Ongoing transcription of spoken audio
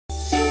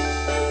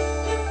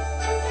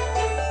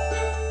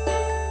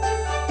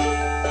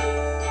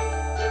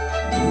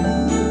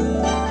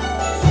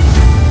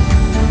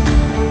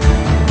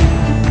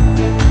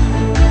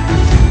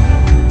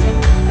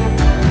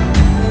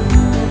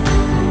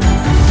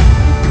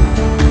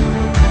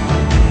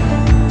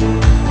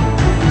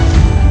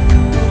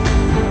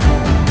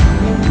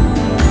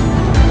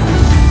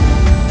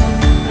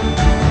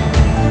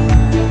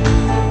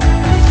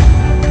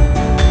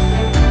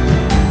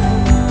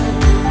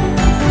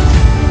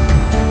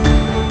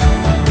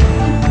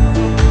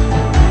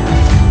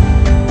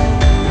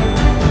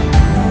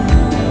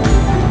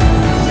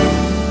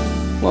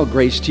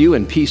grace to you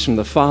and peace from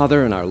the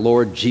Father and our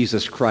Lord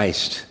Jesus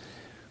Christ,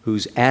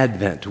 whose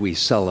Advent we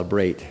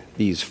celebrate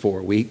these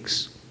 4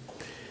 weeks.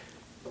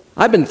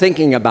 I've been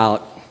thinking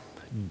about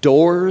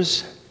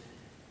doors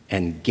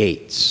and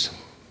gates.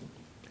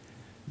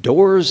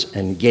 Doors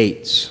and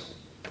gates.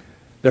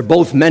 They're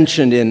both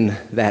mentioned in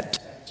that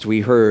text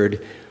we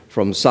heard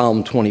from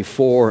Psalm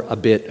 24 a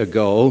bit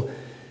ago.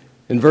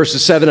 In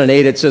verses 7 and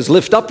 8 it says,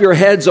 "Lift up your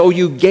heads, O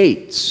you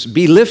gates,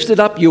 be lifted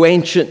up, you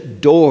ancient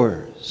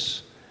doors,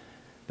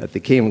 that the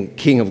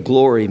King of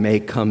glory may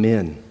come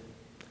in."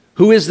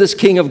 Who is this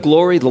King of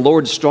glory? The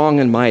Lord strong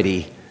and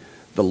mighty,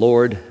 the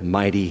Lord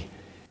mighty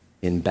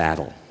in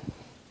battle.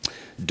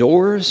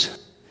 Doors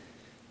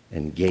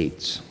and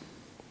gates.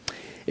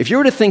 If you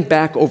were to think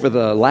back over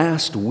the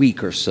last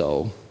week or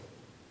so,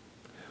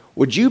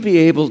 would you be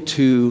able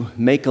to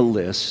make a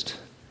list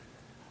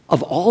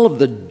of all of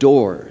the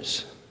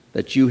doors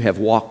that you have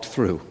walked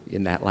through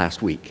in that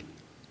last week?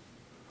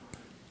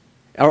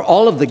 Or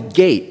all of the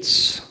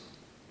gates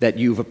that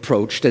you've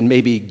approached and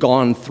maybe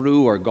gone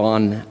through or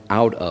gone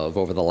out of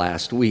over the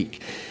last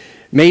week?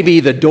 Maybe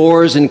the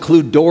doors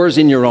include doors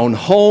in your own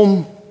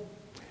home,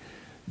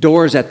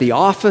 doors at the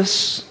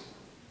office,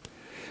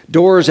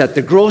 doors at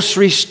the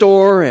grocery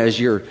store as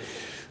you're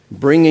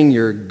bringing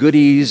your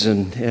goodies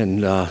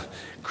and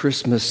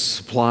Christmas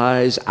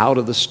supplies out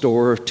of the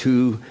store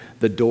to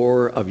the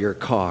door of your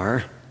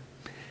car.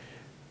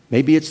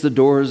 Maybe it's the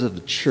doors of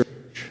the church.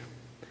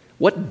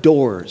 What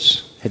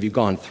doors have you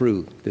gone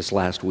through this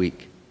last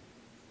week?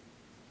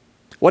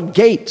 What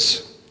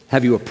gates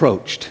have you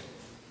approached?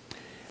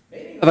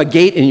 Maybe you have a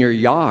gate in your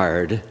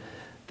yard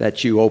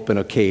that you open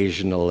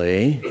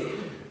occasionally.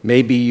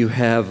 Maybe you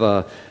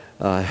have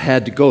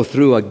had to go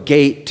through a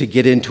gate to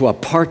get into a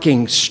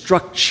parking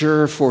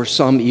structure for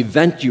some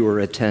event you were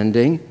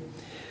attending.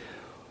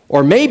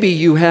 Or maybe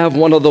you have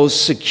one of those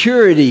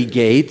security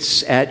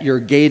gates at your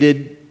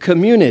gated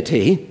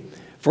community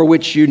for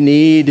which you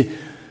need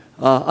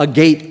a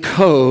gate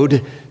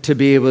code to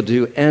be able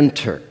to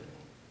enter.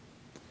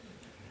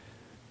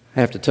 I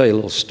have to tell you a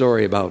little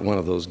story about one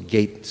of those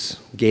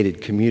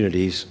gated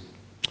communities.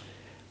 I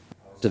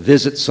was to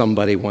visit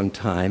somebody one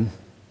time,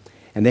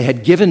 and they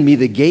had given me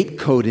the gate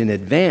code in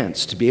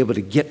advance to be able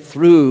to get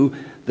through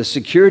the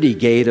security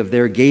gate of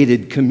their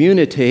gated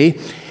community.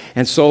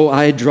 And so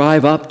I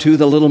drive up to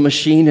the little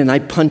machine and I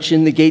punch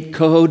in the gate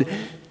code.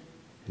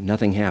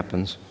 Nothing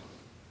happens.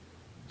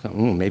 So,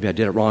 maybe I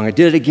did it wrong. I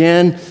did it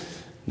again.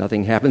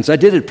 Nothing happens. I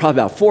did it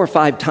probably about 4 or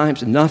 5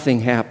 times and nothing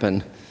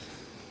happened.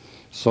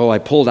 So I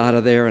pulled out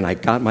of there and I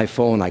got my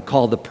phone. I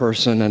called the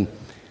person and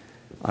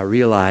I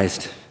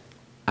realized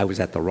I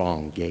was at the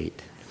wrong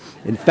gate.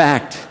 In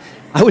fact,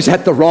 I was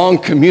at the wrong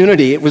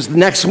community. It was the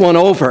next one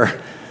over.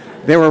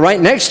 They were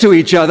right next to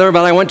each other,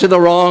 but I went to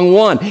the wrong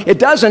one. It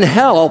doesn't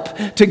help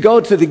to go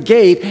to the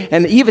gate,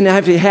 and even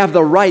if you have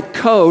the right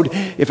code,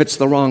 if it's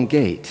the wrong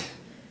gate,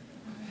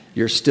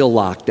 you're still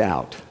locked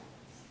out.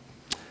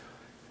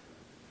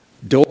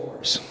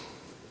 Doors.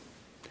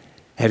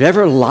 Have you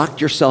ever locked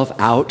yourself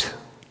out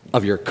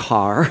of your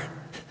car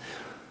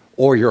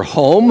or your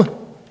home?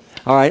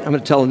 All right, I'm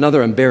going to tell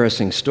another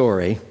embarrassing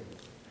story.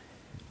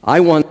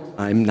 I one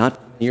time, not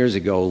years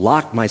ago,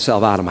 locked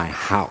myself out of my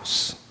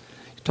house.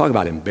 Talk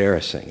about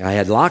embarrassing. I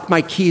had locked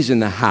my keys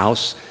in the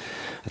house.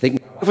 I think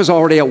my wife was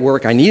already at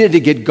work. I needed to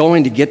get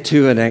going to get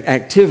to an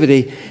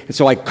activity, and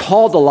so I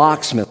called the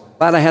locksmith.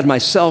 Glad I had my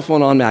cell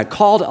phone on me. I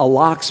called a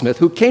locksmith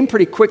who came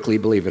pretty quickly,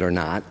 believe it or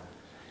not.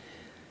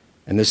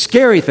 And the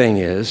scary thing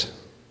is,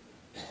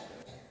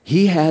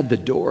 he had the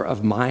door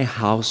of my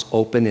house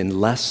open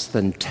in less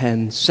than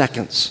 10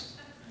 seconds.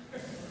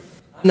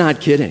 I'm not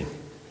kidding.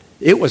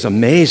 It was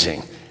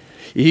amazing.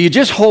 You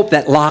just hope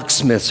that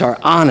locksmiths are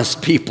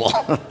honest people.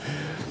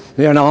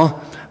 You know,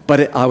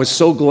 but I was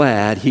so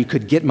glad he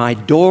could get my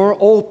door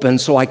open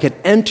so I could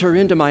enter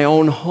into my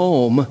own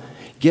home,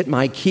 get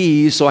my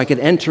keys so I could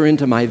enter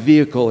into my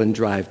vehicle and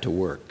drive to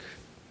work.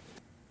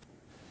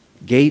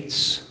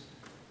 Gates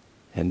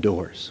and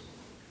doors.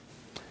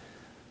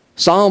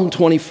 Psalm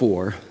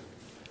 24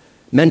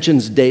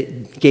 mentions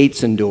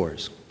gates and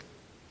doors.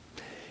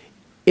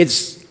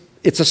 It's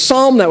a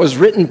psalm that was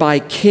written by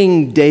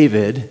King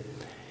David,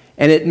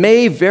 and it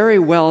may very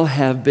well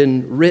have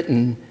been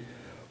written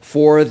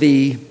for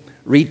the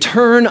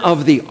return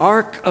of the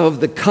Ark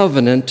of the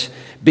Covenant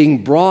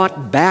being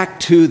brought back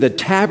to the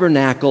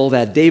tabernacle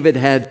that David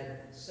had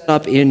set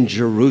up in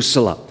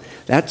Jerusalem.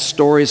 That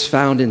story is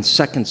found in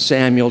 2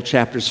 Samuel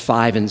chapters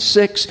 5 and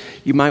 6.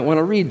 You might want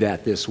to read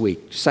that this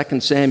week. 2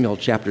 Samuel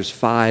chapters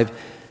 5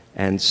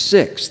 and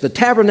 6. The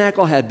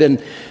tabernacle had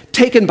been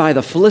taken by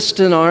the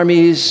Philistine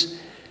armies,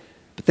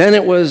 but then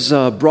it was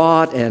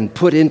brought and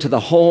put into the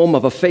home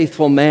of a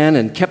faithful man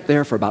and kept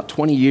there for about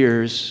 20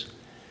 years.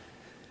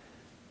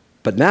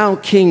 But now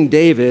King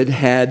David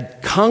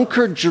had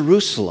conquered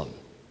Jerusalem.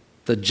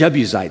 The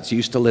Jebusites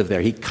used to live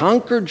there. He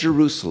conquered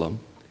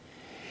Jerusalem.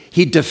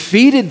 He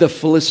defeated the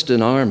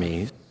Philistine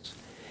armies,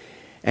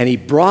 and he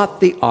brought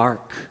the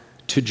ark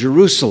to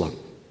Jerusalem.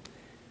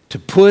 to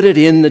put it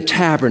in the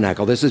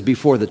tabernacle. This is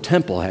before the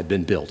temple had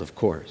been built, of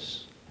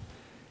course.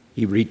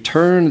 He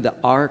returned the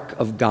ark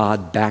of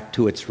God back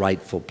to its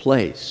rightful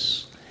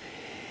place.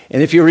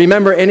 And if you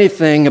remember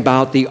anything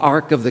about the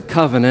Ark of the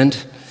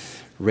Covenant,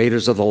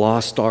 Raiders of the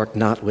Lost Ark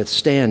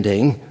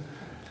notwithstanding,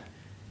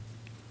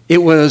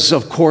 it was,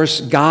 of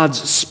course, God's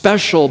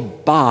special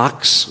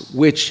box,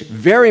 which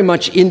very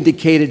much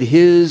indicated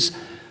his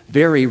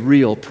very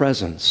real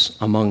presence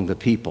among the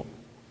people.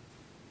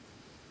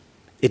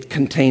 It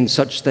contained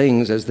such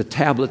things as the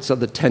tablets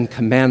of the Ten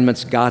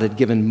Commandments God had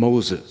given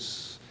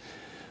Moses.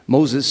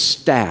 Moses'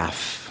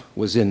 staff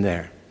was in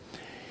there.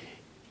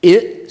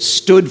 It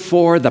stood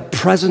for the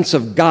presence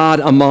of God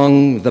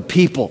among the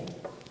people.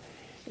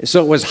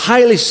 So it was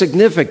highly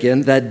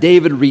significant that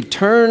David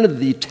returned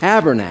the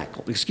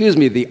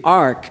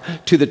ark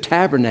to the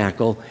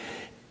tabernacle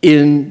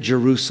in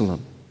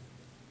Jerusalem.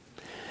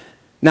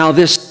 Now,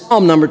 this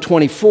Psalm number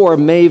 24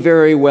 may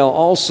very well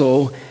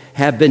also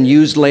have been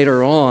used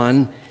later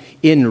on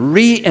in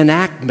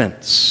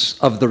reenactments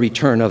of the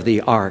return of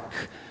the ark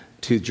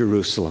to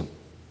Jerusalem.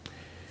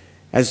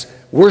 As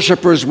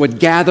worshipers would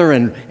gather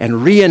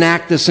and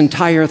reenact this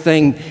entire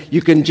thing,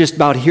 you can just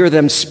about hear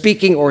them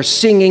speaking or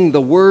singing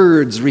the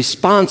words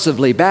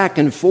responsively back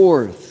and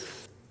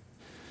forth.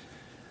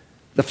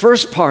 The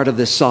first part of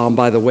this psalm,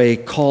 by the way,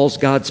 calls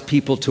God's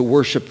people to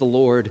worship the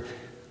Lord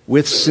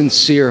with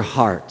sincere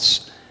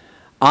hearts,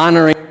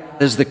 honoring God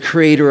as the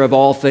creator of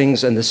all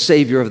things and the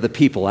savior of the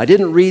people. I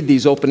didn't read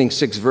these opening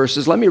 6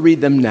 verses. Let me read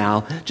them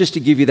now, just to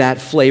give you that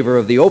flavor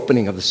of the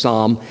opening of the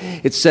psalm.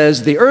 It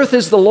says, "The earth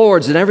is the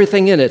Lord's and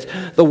everything in it,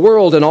 the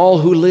world and all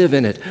who live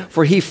in it.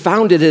 For he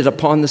founded it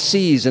upon the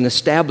seas and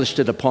established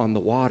it upon the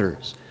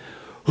waters.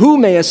 Who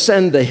may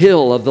ascend the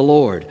hill of the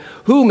Lord?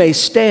 Who may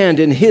stand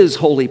in his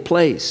holy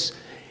place?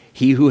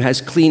 He who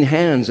has clean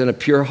hands and a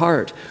pure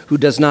heart, who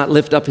does not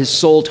lift up his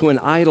soul to an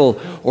idol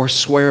or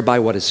swear by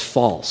what is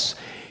false.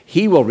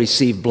 He will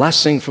receive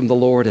blessing from the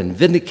Lord and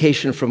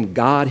vindication from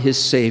God his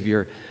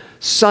Savior.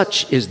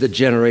 Such is the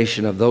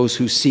generation of those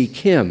who seek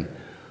him,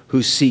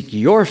 who seek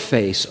your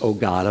face, O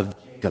God of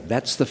Jacob."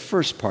 That's the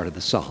first part of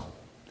the psalm.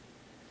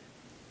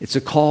 It's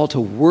a call to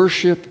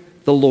worship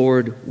the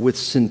Lord with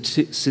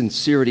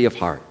sincerity of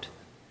heart.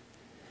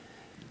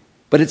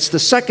 But it's the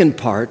second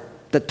part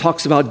that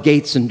talks about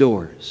gates and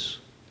doors.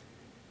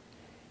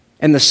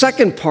 And the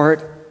second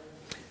part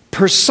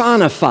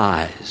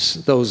personifies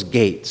those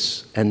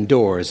gates and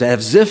doors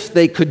as if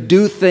they could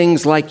do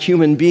things like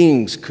human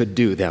beings could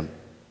do them.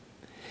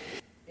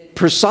 It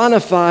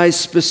personifies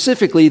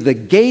specifically the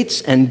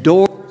gates and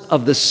doors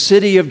of the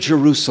city of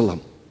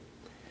Jerusalem.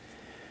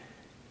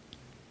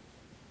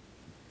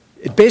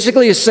 It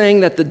basically is saying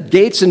that the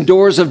gates and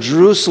doors of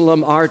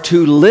Jerusalem are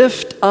to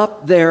lift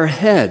up their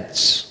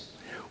heads,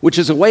 which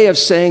is a way of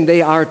saying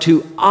they are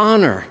to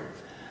honor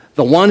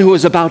the one who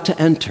is about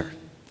to enter,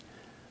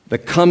 the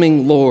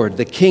coming Lord,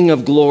 the King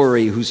of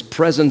glory, whose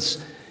presence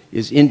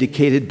is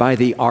indicated by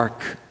the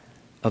Ark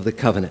of the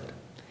Covenant.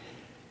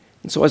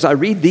 And so as I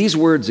read these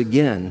words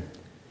again,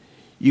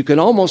 you can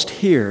almost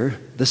hear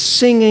the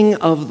singing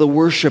of the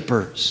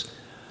worshipers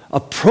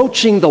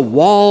approaching the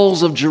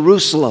walls of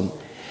Jerusalem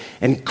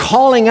and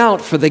calling out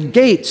for the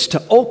gates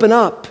to open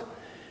up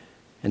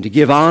and to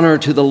give honor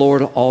to the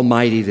Lord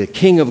Almighty, the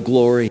King of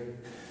glory,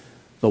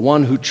 the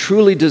one who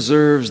truly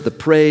deserves the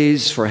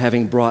praise for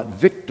having brought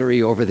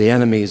victory over the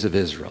enemies of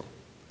Israel.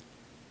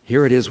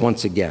 Here it is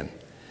once again.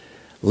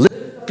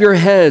 "Lift up your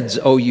heads,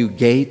 O you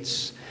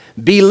gates.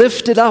 Be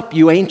lifted up,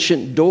 you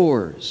ancient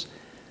doors,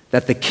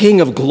 that the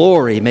King of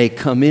glory may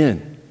come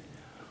in."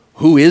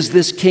 Who is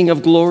this King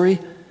of glory?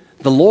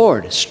 The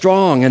Lord,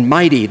 strong and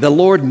mighty, the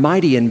Lord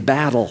mighty in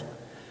battle.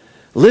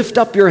 "Lift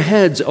up your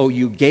heads, O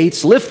you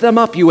gates. Lift them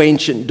up, you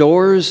ancient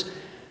doors,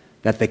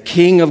 that the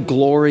King of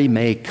glory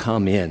may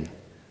come in."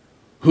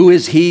 Who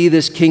is he,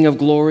 this King of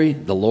glory?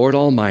 The Lord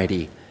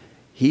Almighty.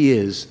 He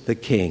is the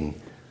King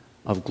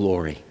of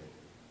glory.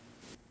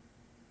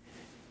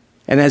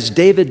 And as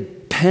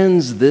David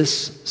pens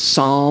this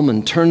psalm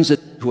and turns it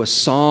into a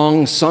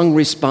song sung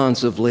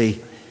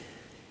responsively,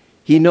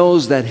 he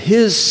knows that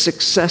his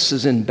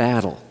successes in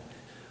battle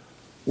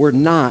were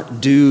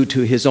not due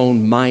to his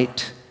own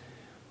might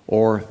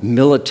or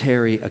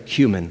military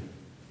acumen.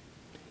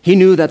 He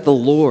knew that the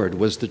Lord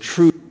was the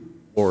true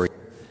warrior,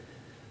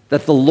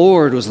 that the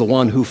Lord was the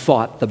one who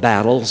fought the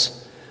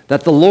battles,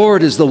 that the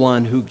Lord is the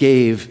one who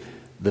gave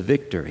the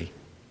victory.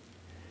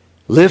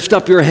 "Lift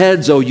up your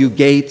heads, O you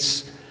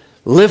gates.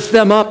 Lift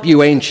them up,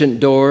 you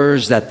ancient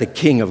doors, that the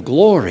King of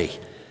glory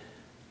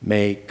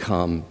may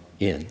come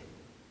in."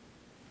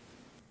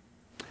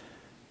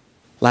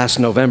 Last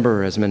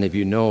November, as many of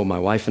you know, my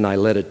wife and I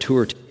led a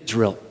tour to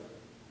Israel.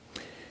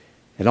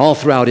 And all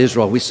throughout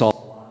Israel, we saw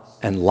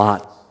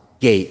lots of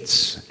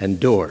gates and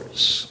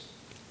doors.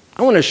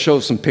 I want to show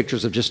some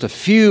pictures of just a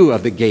few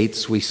of the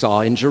gates we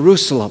saw in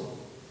Jerusalem,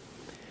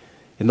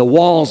 in the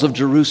walls of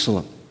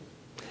Jerusalem.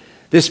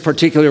 This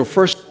particular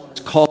first one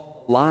is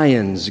called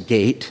Lion's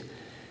Gate.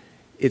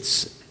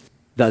 It's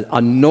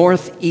a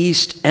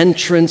northeast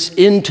entrance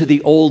into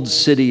the old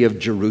city of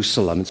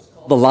Jerusalem. It's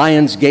the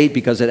Lion's Gate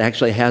because it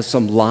actually has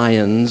some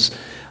lions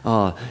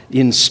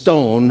in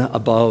stone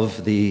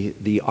above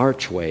the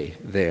archway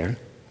there.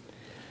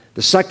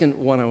 The second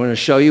one I want to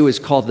show you is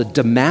called the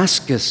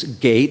Damascus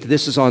Gate.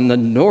 This is on the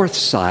north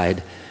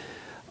side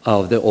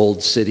of the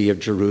old city of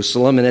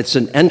Jerusalem, and it's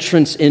an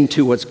entrance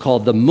into what's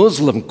called the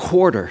Muslim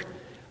quarter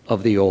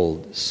of the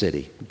old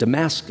city,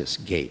 Damascus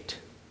Gate.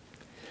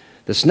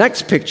 This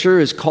next picture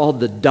is called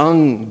the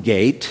Dung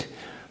Gate,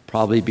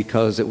 probably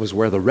because it was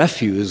where the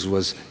refuse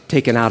was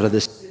taken out of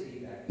the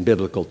city in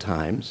biblical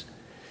times.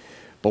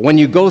 But when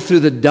you go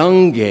through the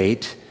Dung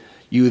Gate,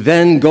 you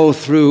then go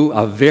through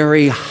a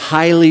very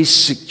highly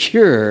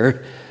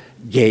secure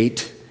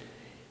gate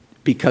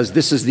because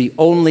this is the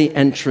only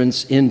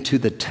entrance into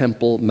the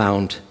Temple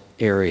Mount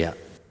area.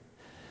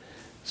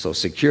 So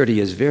security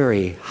is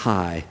very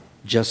high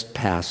just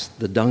past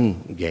the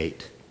Dung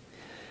Gate.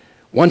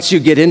 Once you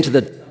get into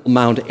the Temple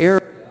Mount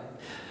area,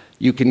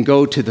 you can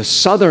go to the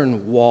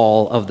southern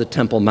wall of the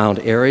Temple Mount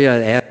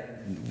area,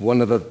 and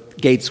one of the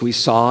gates we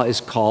saw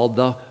is called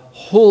the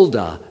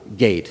Huldah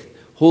Gate.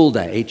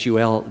 Huldah,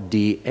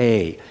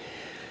 Hulda.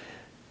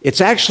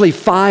 It's actually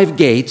 5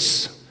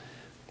 gates,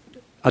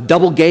 a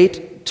double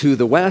gate to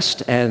the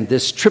west and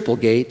this triple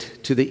gate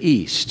to the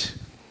east.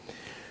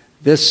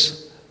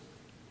 This,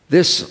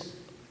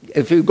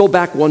 if you go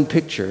back one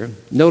picture,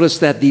 notice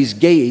that these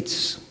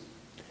gates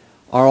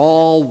are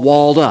all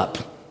walled up.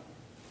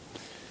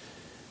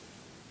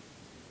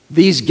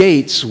 These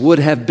gates would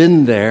have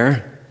been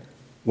there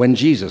when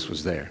Jesus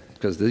was there,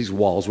 because these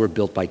walls were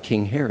built by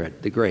King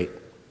Herod the Great.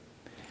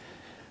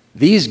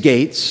 These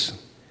gates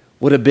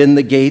would have been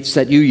the gates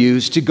that you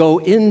used to go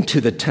into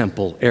the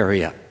temple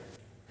area.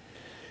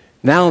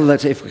 Now,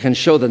 if we can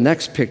show the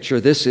next picture,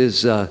 this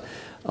is a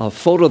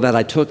photo that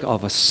I took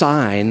of a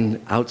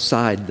sign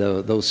outside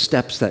those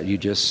steps that you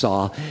just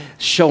saw,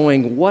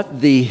 showing what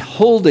the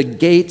Huldah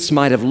gates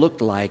might have looked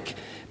like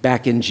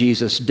back in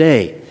Jesus'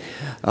 day.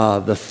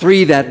 The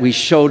 3 that we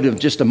showed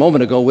just a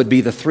moment ago would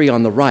be the 3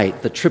 on the right,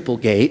 the triple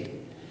gate.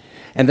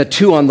 And the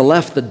 2 on the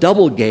left, the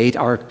double gate,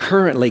 are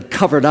currently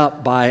covered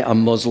up by a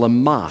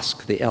Muslim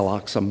mosque, the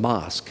Al-Aqsa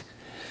Mosque.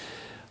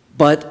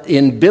 But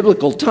in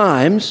biblical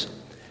times,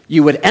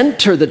 you would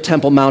enter the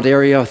Temple Mount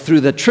area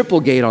through the triple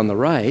gate on the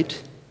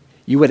right.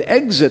 You would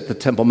exit the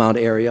Temple Mount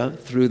area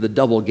through the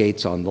double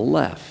gates on the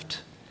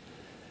left.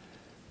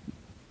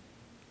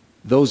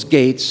 Those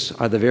gates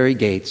are the very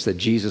gates that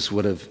Jesus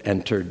would have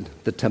entered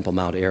the Temple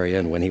Mount area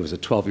in when he was a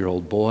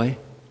 12-year-old boy,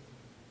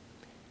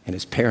 and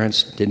his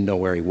parents didn't know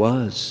where he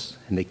was,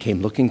 and they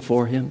came looking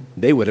for him.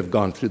 They would have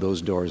gone through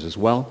those doors as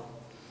well.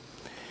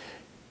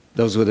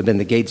 Those would have been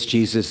the gates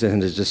Jesus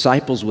and his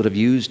disciples would have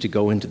used to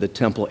go into the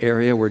temple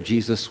area where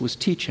Jesus was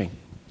teaching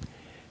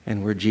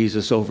and where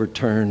Jesus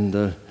overturned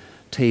the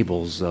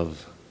tables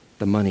of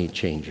the money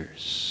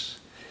changers.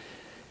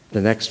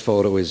 The next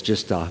photo is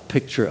just a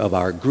picture of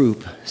our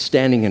group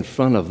standing in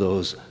front of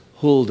those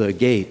Huldah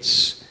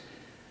gates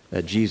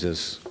that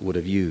Jesus would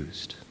have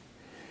used.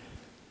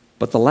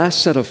 But the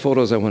last set of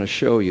photos I want to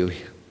show you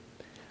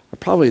are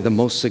probably the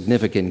most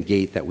significant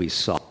gate that we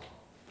saw.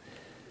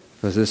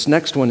 Because this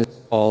next one is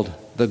called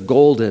the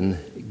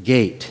Golden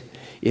Gate.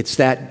 It's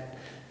that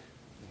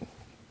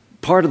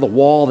part of the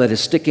wall that is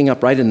sticking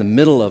up right in the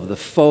middle of the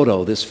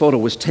photo. This photo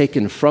was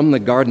taken from the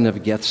Garden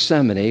of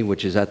Gethsemane,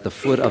 which is at the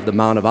foot of the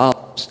Mount of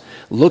Olives,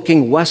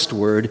 looking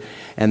westward,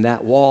 and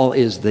that wall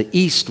is the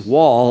east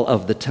wall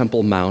of the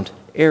Temple Mount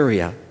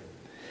area.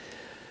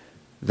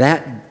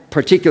 That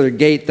particular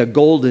gate, the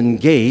Golden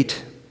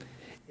Gate,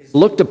 is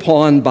looked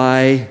upon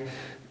by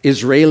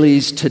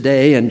Israelis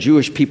today and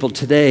Jewish people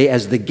today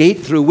as the gate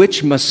through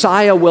which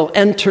Messiah will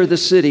enter the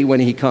city when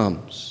he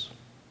comes.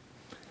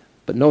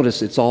 But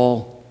notice it's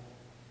all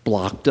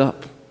blocked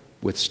up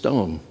with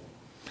stone.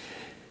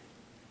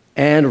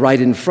 And right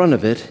in front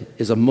of it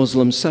is a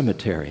Muslim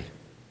cemetery.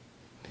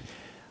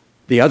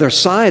 The other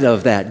side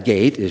of that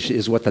gate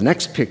is what the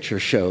next picture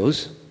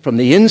shows. From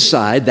the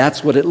inside,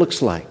 that's what it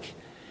looks like.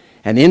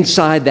 And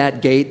inside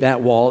that gate,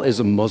 that wall, is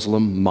a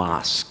Muslim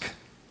mosque.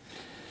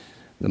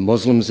 The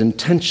Muslims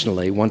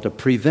intentionally want to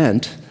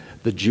prevent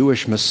the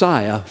Jewish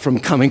Messiah from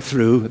coming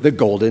through the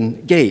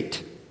Golden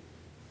Gate.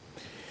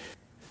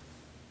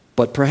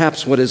 But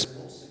perhaps what is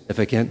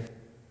significant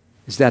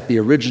is that the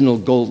original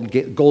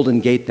Golden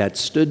Gate that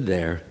stood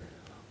there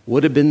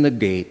would have been the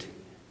gate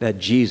that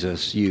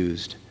Jesus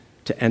used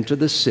to enter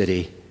the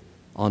city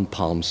on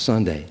Palm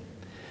Sunday.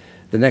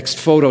 The next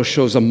photo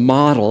shows a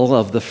model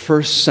of the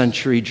first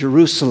century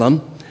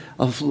Jerusalem,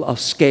 a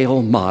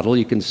scale model.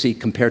 You can see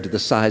compared to the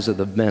size of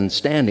the men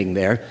standing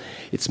there,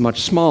 it's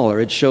much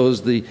smaller. It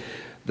shows the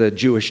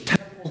Jewish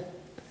temple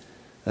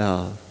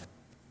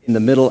in the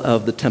middle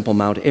of the Temple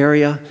Mount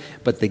area,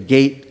 but the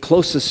gate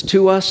closest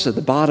to us at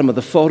the bottom of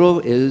the photo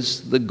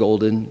is the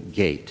Golden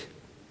Gate.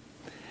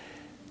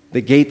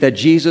 The gate that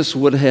Jesus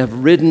would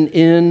have ridden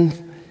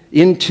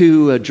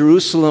into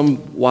Jerusalem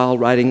while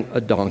riding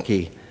a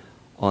donkey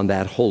on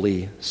that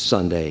holy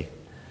Sunday.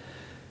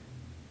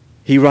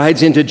 He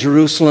rides into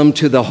Jerusalem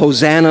to the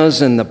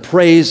hosannas and the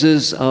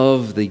praises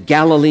of the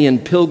Galilean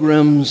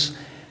pilgrims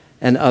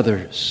and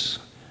others.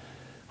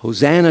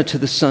 Hosanna to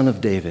the Son of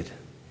David.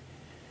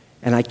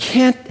 And I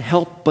can't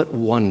help but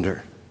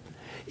wonder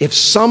if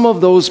some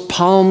of those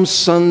Palm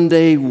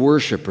Sunday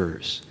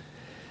worshipers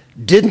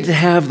didn't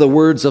have the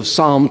words of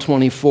Psalm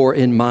 24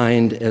 in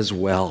mind as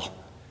well.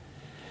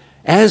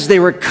 As they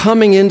were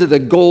coming into the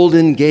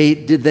golden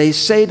gate, did they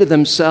say to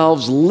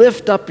themselves,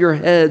 "Lift up your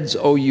heads,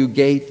 O you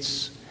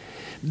gates.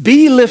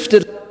 Be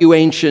lifted up, you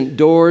ancient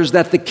doors,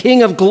 that the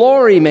King of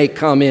glory may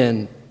come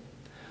in."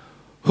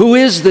 Who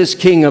is this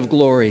King of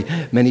glory?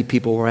 Many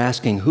people were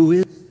asking, who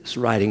is this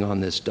riding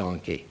on this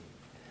donkey?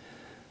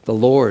 The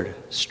Lord,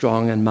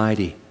 strong and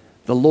mighty.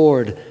 The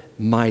Lord,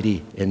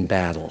 mighty in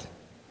battle.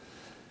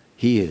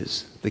 He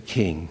is the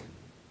King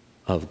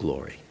of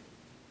glory.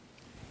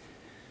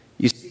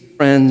 You see,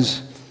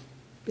 friends,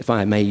 if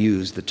I may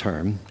use the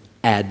term,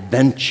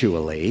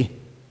 adventually,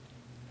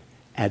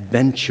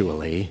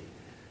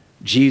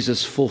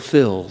 Jesus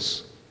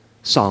fulfills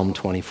Psalm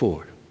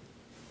 24.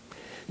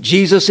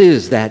 Jesus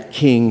is that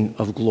King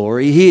of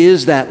glory. He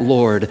is that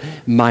Lord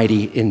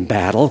mighty in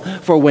battle.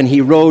 For when he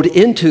rode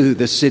into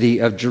the city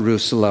of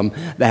Jerusalem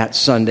that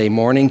Sunday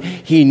morning,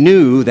 he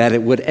knew that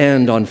it would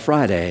end on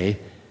Friday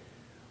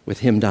with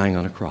him dying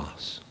on a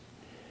cross.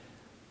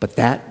 But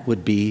that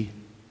would be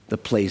the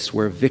place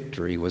where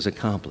victory was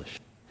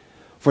accomplished.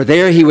 For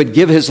there he would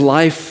give his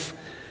life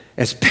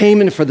as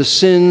payment for the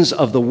sins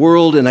of the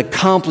world and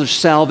accomplish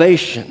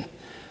salvation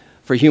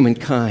for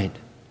humankind.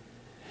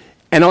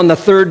 And on the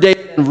third day,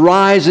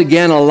 rise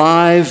again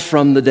alive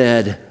from the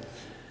dead,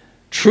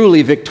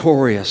 truly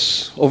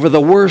victorious over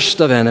the worst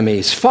of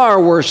enemies,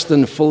 far worse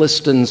than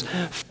Philistines,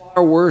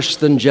 far worse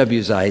than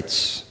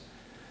Jebusites.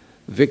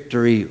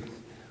 Victory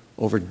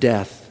over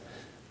death,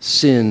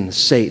 sin,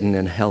 Satan,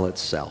 and hell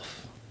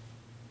itself.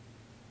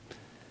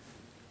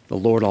 The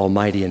Lord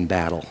Almighty in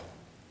battle.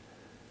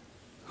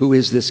 Who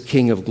is this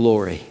King of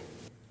glory?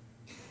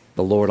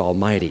 The Lord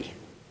Almighty,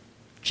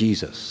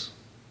 Jesus,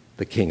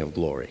 the King of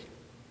glory.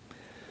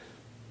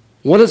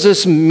 What does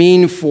this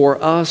mean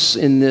for us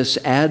in this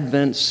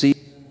Advent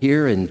season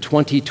here in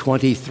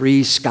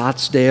 2023,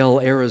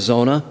 Scottsdale,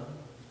 Arizona?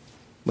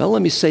 Well,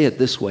 let me say it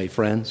this way,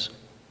 friends.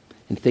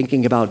 In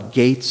thinking about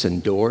gates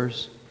and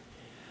doors,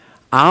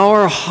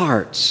 our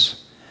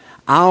hearts,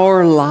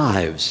 our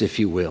lives, if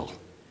you will,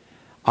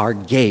 are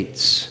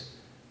gates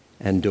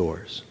and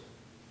doors.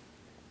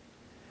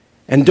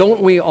 And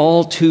don't we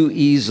all too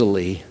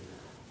easily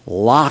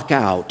lock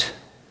out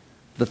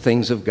the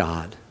things of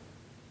God?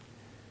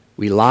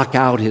 We lock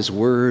out his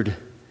word.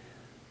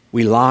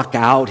 We lock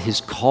out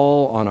his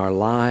call on our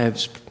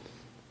lives.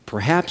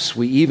 Perhaps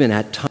we even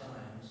at times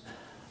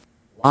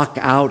lock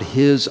out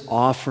his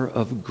offer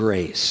of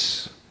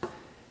grace.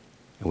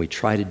 And we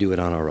try to do it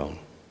on our own.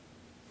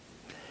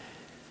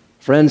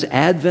 Friends,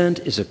 Advent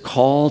is a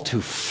call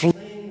to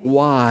fling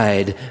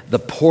wide the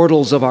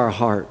portals of our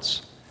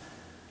hearts,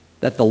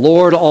 that the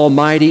Lord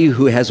Almighty,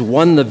 who has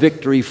won the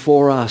victory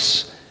for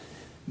us,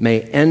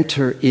 may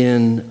enter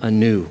in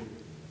anew.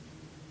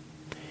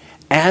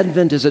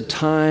 Advent is a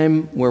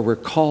time where we're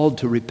called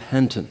to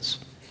repentance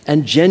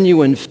and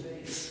genuine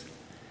faith.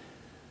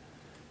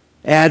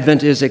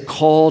 Advent is a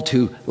call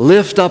to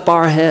lift up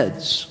our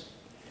heads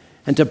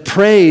and to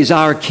praise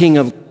our King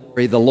of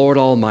glory, the Lord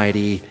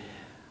Almighty,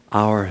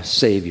 our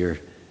Savior,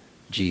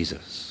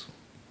 Jesus.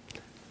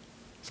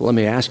 So let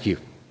me ask you,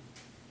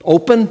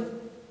 open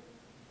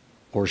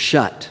or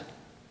shut?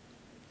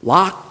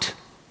 Locked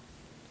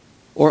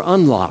or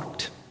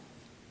unlocked?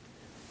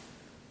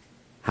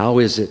 How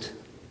is it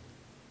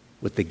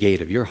with the gate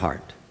of your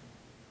heart?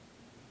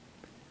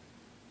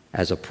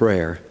 As a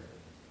prayer,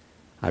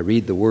 I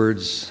read the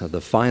words of the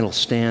final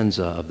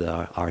stanza of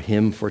our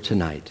hymn for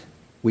tonight.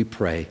 We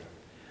pray,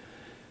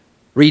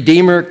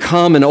 Redeemer,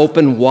 come and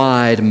open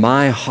wide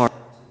my heart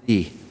to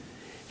thee.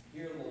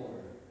 Here, Lord,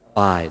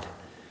 abide.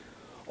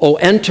 O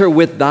enter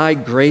with thy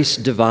grace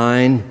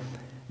divine,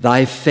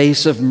 thy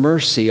face of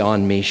mercy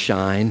on me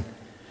shine.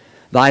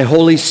 Thy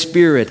Holy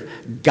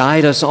Spirit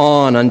guide us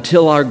on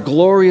until our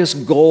glorious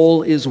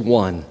goal is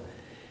won.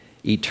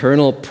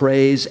 Eternal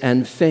praise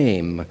and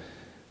fame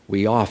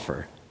we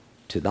offer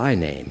to thy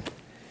name.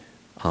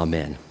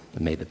 Amen.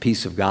 And may the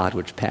peace of God,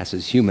 which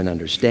passes human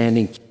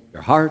understanding, keep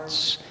your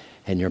hearts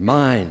and your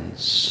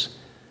minds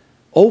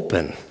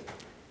open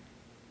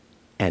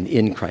and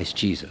in Christ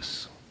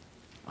Jesus.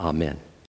 Amen.